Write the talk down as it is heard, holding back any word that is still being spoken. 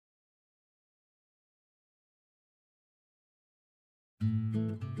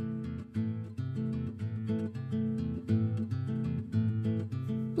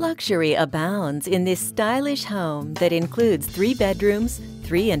Luxury abounds in this stylish home that includes 3 bedrooms,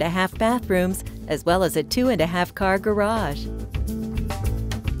 3.5 bathrooms, as well as a 2.5-car garage.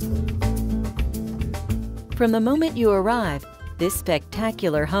 From the moment you arrive, this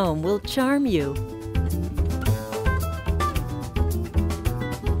spectacular home will charm you.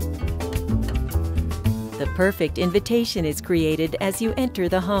 The perfect invitation is created as you enter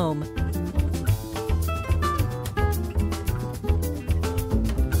the home.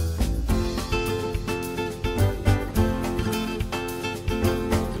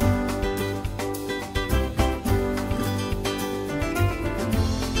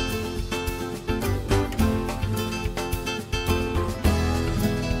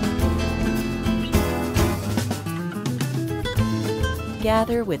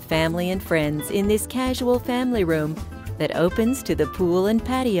 Gather with family and friends in this casual family room that opens to the pool and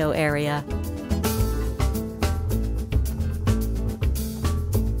patio area.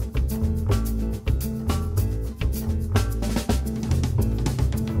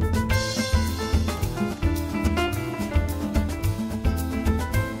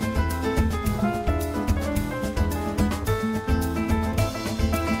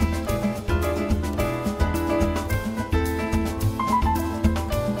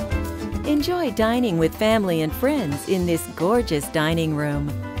 Enjoy dining with family and friends in this gorgeous dining room.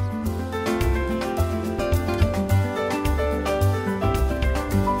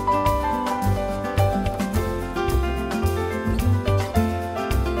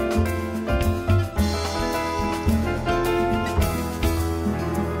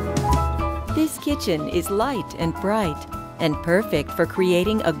 This kitchen is light and bright and perfect for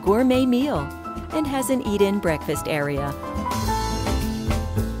creating a gourmet meal and has an eat-in breakfast area.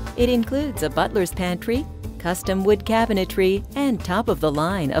 It includes a butler's pantry, custom wood cabinetry, and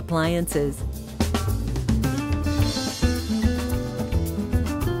top-of-the-line appliances.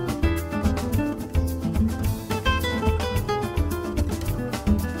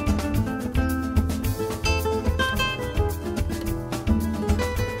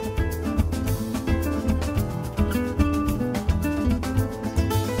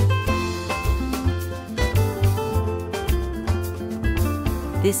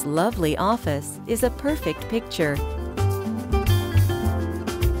 This lovely office is a perfect picture.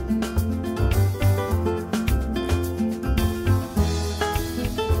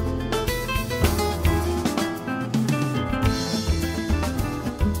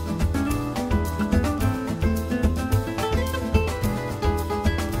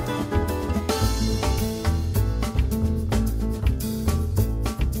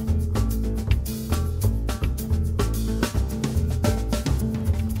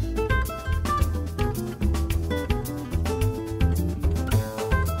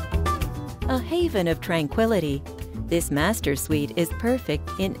 A haven of tranquility, this master suite is perfect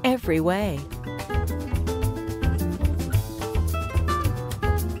in every way.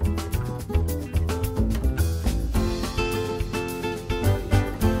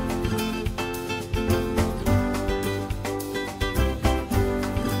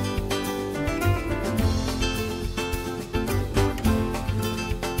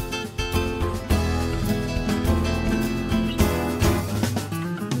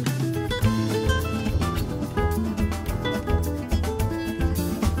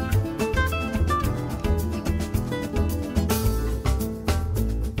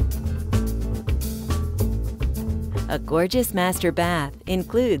 A gorgeous master bath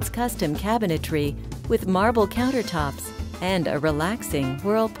includes custom cabinetry with marble countertops and a relaxing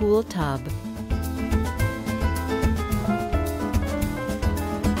whirlpool tub.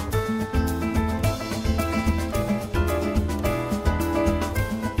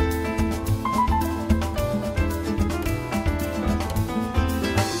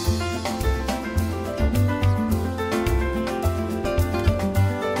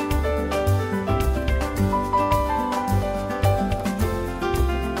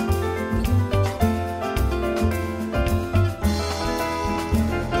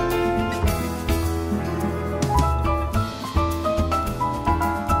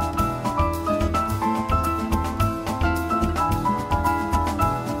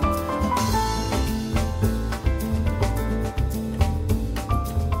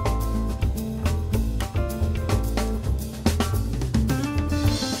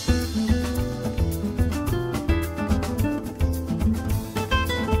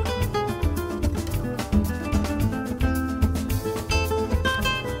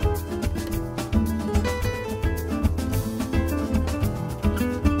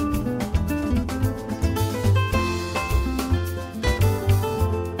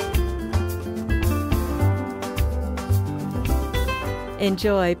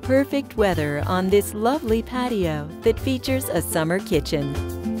 Enjoy perfect weather on this lovely patio that features a summer kitchen.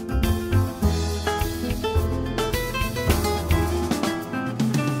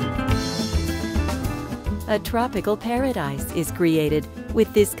 A tropical paradise is created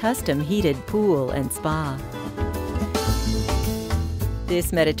with this custom heated pool and spa.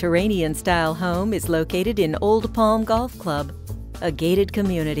 This Mediterranean-style home is located in Old Palm Golf Club, a gated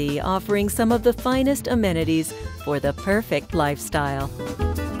community offering some of the finest amenities for the perfect lifestyle.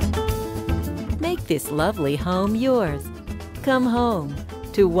 Make this lovely home yours. Come home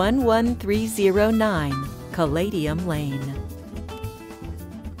to 11309 Caladium Lane.